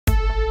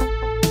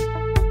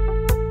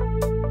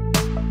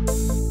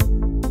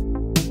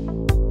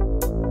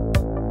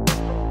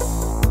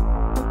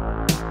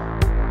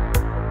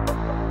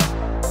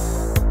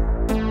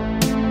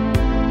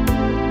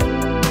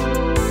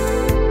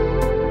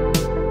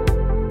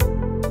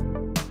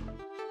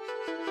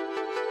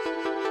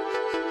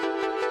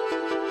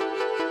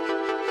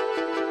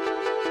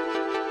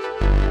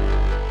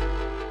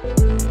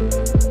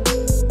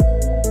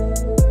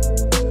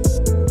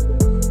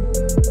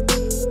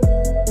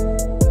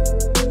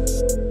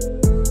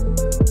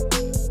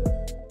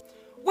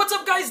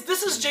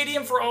is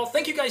JDM for all.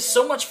 Thank you guys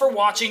so much for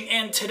watching,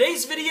 and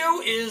today's video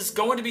is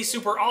going to be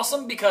super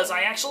awesome because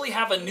I actually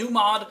have a new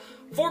mod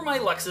for my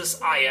Lexus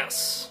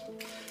IS.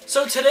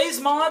 So today's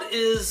mod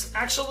is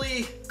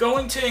actually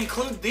going to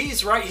include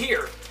these right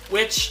here,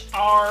 which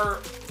are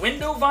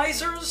window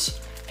visors,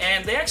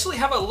 and they actually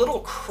have a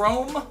little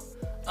chrome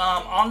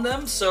on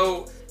them,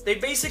 so they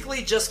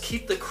basically just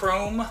keep the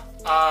chrome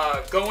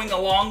going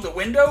along the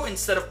window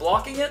instead of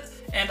blocking it.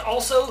 And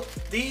also,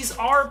 these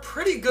are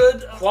pretty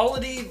good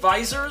quality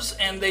visors,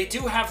 and they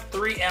do have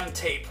 3M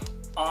tape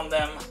on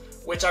them,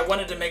 which I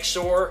wanted to make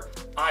sure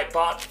I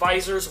bought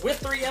visors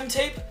with 3M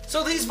tape.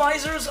 So these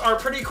visors are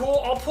pretty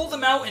cool. I'll pull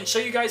them out and show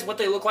you guys what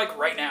they look like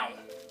right now.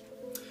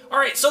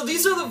 Alright, so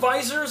these are the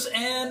visors,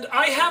 and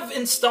I have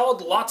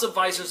installed lots of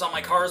visors on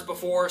my cars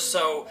before,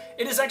 so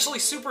it is actually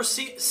super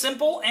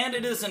simple, and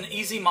it is an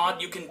easy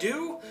mod you can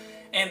do.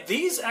 And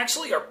these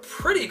actually are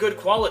pretty good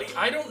quality.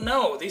 I don't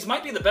know, these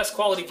might be the best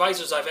quality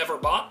visors I've ever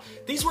bought.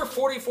 These were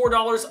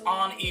 $44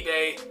 on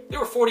eBay. They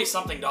were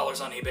 40-something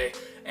on eBay.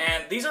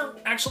 And these are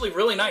actually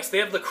really nice. They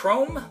have the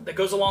chrome that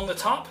goes along the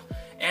top,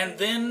 and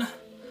then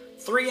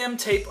 3M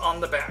tape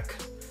on the back.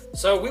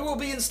 So we will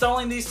be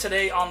installing these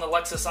today on the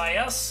Lexus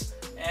IS,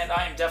 and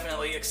I am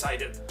definitely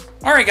excited.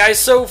 Alright guys,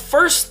 so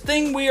first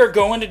thing we are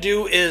going to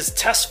do is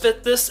test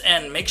fit this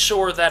and make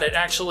sure that it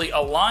actually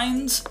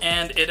aligns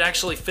and it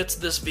actually fits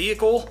this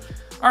vehicle.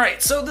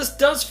 Alright, so this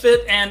does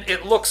fit and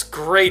it looks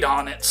great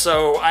on it,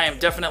 so I am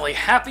definitely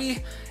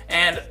happy,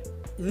 and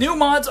new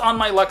mods on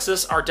my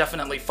Lexus are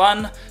definitely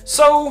fun.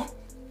 So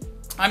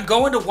I'm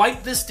going to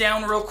wipe this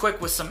down real quick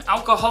with some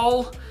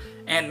alcohol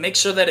and make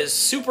sure that it's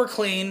super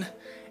clean,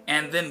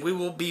 and then we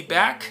will be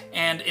back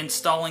and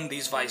installing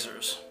these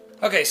visors.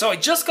 Okay, so I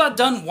just got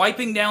done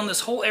wiping down this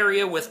whole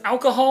area with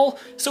alcohol.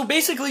 So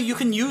basically you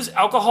can use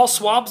alcohol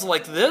swabs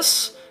like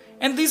this,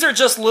 and these are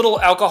just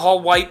little alcohol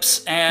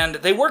wipes, and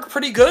they work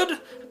pretty good,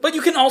 but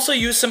you can also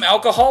use some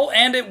alcohol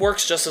and it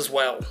works just as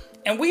well.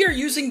 And we are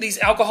using these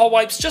alcohol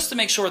wipes just to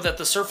make sure that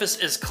the surface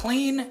is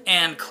clean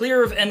and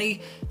clear of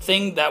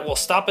anything that will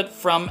stop it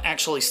from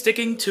actually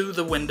sticking to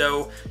the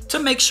window, to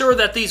make sure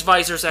that these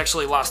visors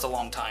actually last a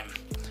long time.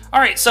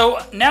 Alright, so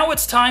now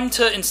it's time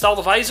to install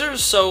the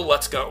visors, so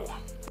let's go.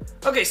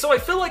 Okay, so I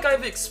feel like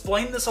I've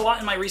explained this a lot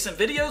in my recent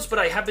videos, but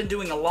I have been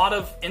doing a lot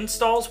of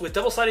installs with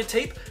double-sided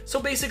tape. So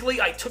basically,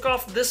 I took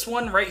off this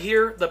one right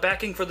here, the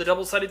backing for the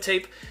double-sided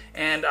tape,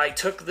 and I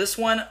took this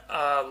one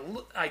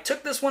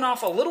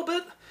off a little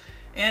bit,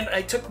 and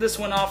I took this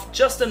one off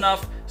just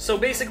enough. So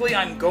basically,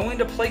 I'm going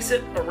to place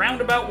it around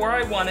about where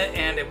I want it,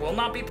 and it will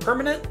not be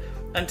permanent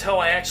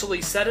until I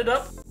actually set it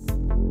up.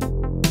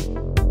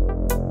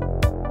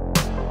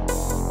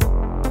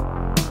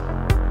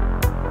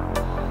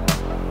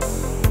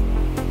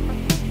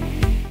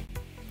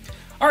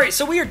 Alright,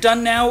 so we are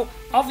done now.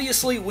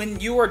 Obviously, when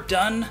you are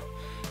done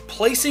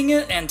placing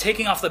it and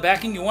taking off the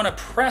backing, you want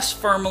to press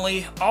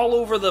firmly all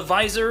over the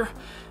visor.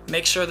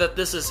 Make sure that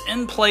this is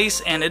in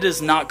place and it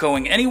is not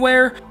going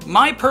anywhere.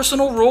 My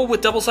personal rule with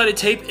double-sided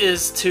tape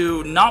is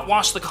to not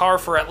wash the car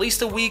for at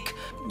least a week.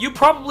 You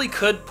probably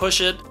could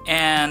push it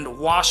and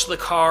wash the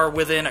car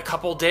within a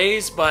couple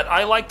days, but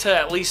I like to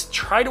at least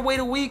try to wait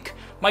a week.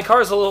 My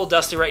car is a little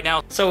dusty right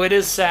now, so it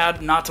is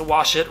sad not to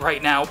wash it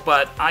right now,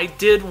 but I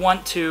did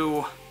want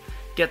to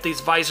get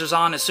these visors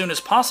on as soon as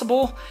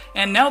possible,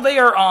 and now they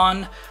are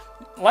on.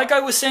 Like I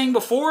was saying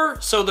before,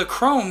 so the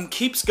chrome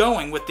keeps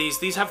going with these.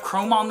 These have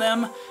chrome on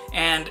them,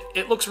 and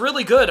it looks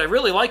really good. I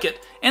really like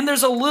it. And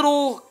there's a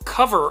little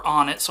cover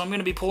on it, so I'm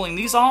going to be pulling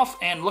these off,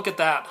 and look at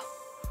that.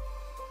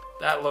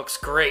 That looks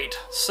great.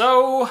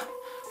 So,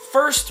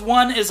 first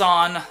one is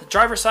on, the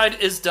driver's side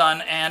is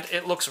done, and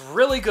it looks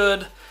really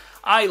good.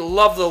 I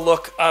love the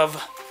look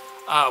of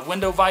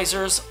window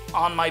visors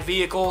on my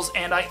vehicles,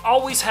 and I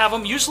always have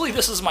them. Usually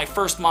this is my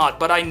first mod,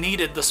 but I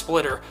needed the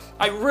splitter.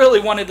 I really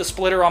wanted the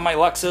splitter on my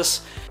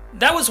Lexus.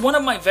 That was one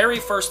of my very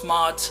first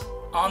mods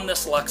on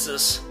this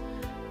Lexus,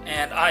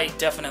 and I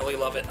definitely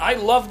love it. I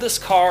love this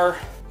car.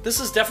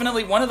 This is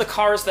definitely one of the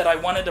cars that I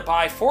wanted to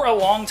buy for a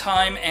long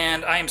time,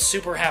 and I am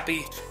super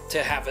happy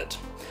to have it.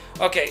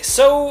 Okay,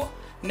 so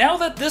now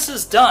that this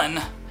is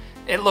done,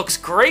 it looks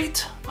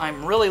great.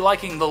 I'm really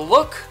liking the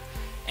look.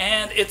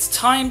 And it's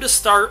time to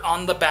start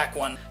on the back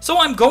one. So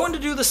I'm going to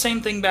do the same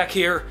thing back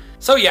here.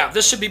 So yeah,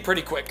 this should be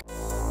pretty quick.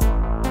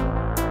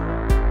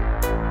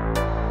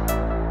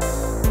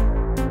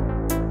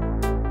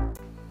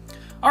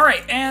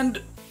 Alright,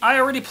 and I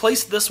already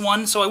placed this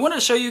one, so I want to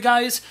show you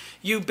guys.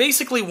 You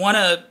basically want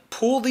to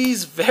pull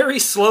these very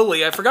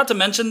slowly. I forgot to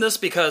mention this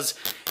because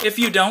if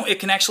you don't, it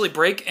can actually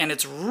break, and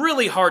it's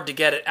really hard to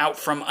get it out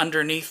from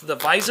underneath the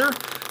visor.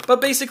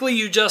 But basically,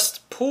 you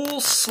just pull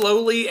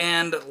slowly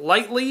and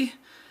lightly,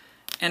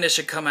 and it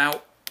should come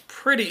out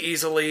pretty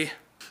easily.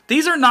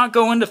 These are not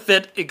going to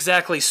fit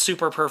exactly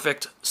super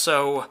perfect,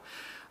 so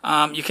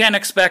you can't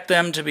expect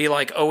them to be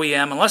like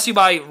OEM, unless you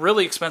buy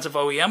really expensive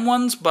OEM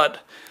ones, but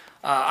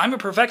I'm a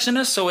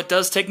perfectionist, so it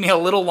does take me a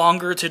little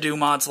longer to do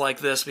mods like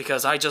this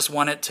because I just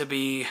want it to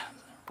be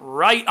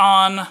right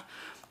on,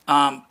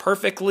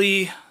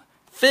 perfectly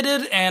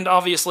fitted, and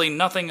obviously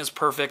nothing is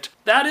perfect.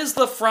 That is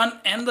the front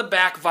and the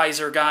back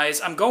visor,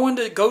 guys. I'm going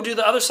to go do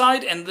the other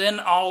side, and then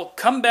I'll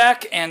come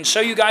back and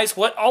show you guys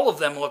what all of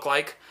them look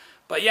like.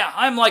 But yeah,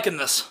 I'm liking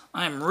this.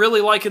 I'm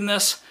really liking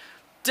this.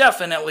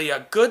 Definitely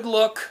a good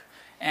look,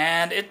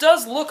 and it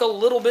does look a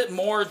little bit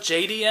more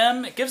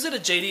JDM. It gives it a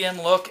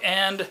JDM look,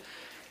 and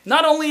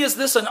not only is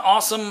this an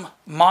awesome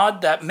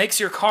mod that makes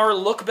your car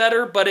look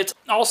better, but it's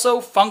also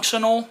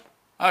functional.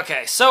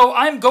 Okay, so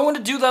I'm going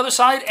to do the other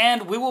side,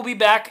 and we will be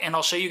back, and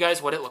I'll show you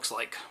guys what it looks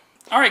like.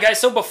 Alright guys,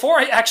 so before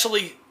I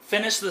actually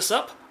finish this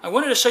up, I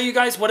wanted to show you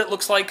guys what it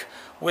looks like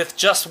with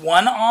just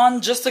one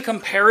on, just to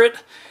compare it,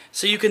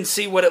 so you can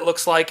see what it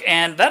looks like,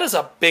 and that is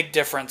a big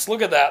difference.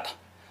 Look at that.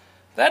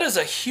 That is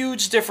a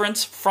huge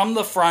difference from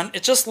the front.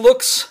 It just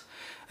looks,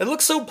 it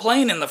looks so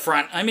plain in the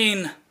front. I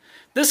mean,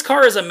 this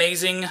car is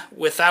amazing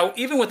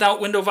even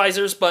without window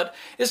visors, but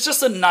it's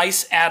just a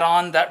nice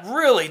add-on that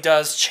really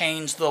does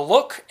change the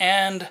look,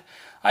 and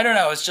I don't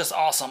know, it's just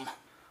awesome.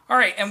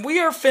 Alright, and we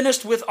are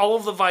finished with all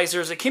of the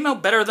visors. It came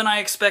out better than I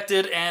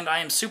expected, and I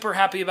am super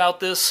happy about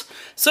this.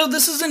 So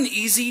this is an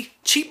easy,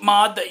 cheap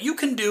mod that you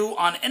can do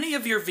on any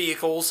of your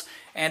vehicles,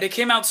 and it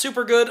came out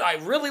super good. I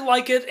really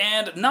like it,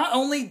 and not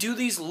only do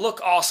these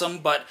look awesome,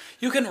 but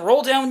you can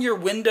roll down your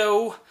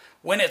window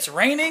when it's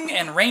raining,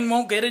 and rain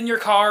won't get in your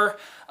car.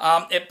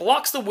 It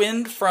blocks the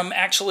wind from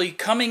actually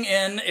coming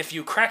in if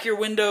you crack your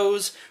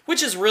windows,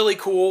 which is really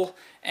cool,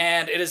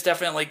 and it is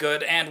definitely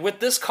good. And with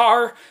this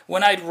car,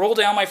 when I'd roll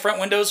down my front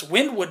windows,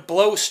 wind would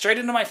blow straight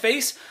into my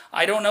face.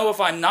 I don't know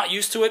if I'm not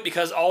used to it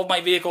because all of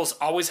my vehicles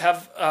always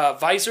have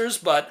visors,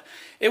 but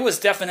it was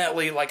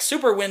definitely like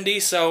super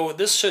windy, so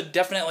this should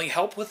definitely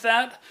help with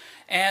that.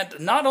 And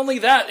not only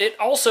that, it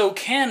also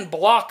can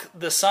block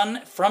the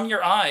sun from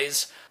your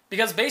eyes,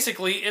 because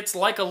basically it's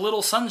like a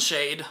little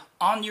sunshade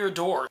on your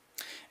door.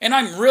 And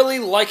I'm really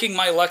liking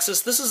my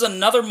LEXUS. This is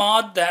another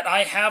mod that I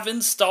have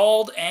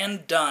installed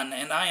and done,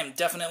 and I am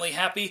definitely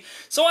happy.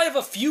 So I have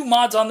a few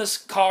mods on this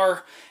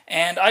car,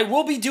 and I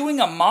will be doing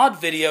a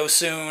mod video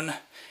soon.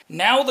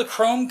 Now the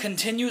chrome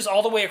continues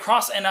all the way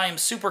across, and I am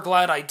super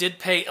glad I did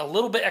pay a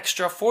little bit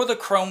extra for the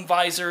chrome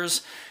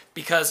visors,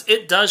 because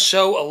it does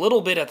show a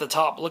little bit at the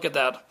top. Look at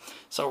that.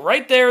 So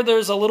right there,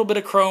 there's a little bit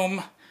of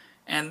chrome,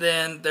 and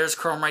then there's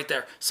chrome right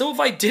there. So if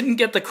I didn't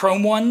get the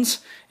chrome ones,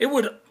 it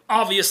would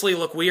obviously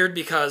look weird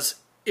because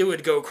it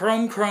would go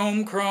chrome,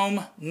 chrome,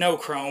 chrome, no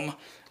chrome.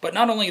 But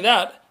not only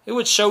that, it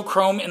would show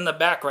chrome in the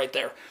back right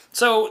there.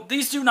 So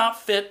these do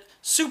not fit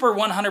super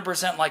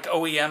 100% like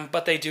OEM,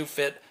 but they do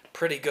fit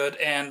pretty good,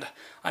 and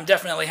I'm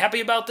definitely happy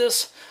about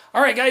this.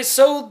 Alright guys,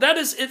 so that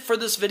is it for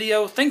this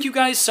video. Thank you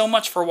guys so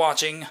much for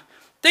watching.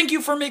 Thank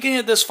you for making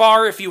it this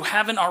far. If you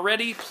haven't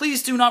already,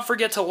 please do not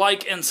forget to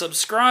like and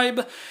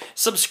subscribe.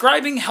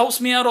 Subscribing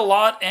helps me out a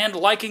lot, and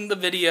liking the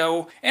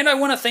video. And I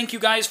want to thank you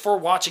guys for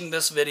watching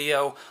this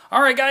video.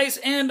 Alright guys,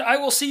 and I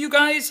will see you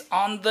guys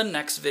on the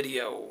next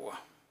video.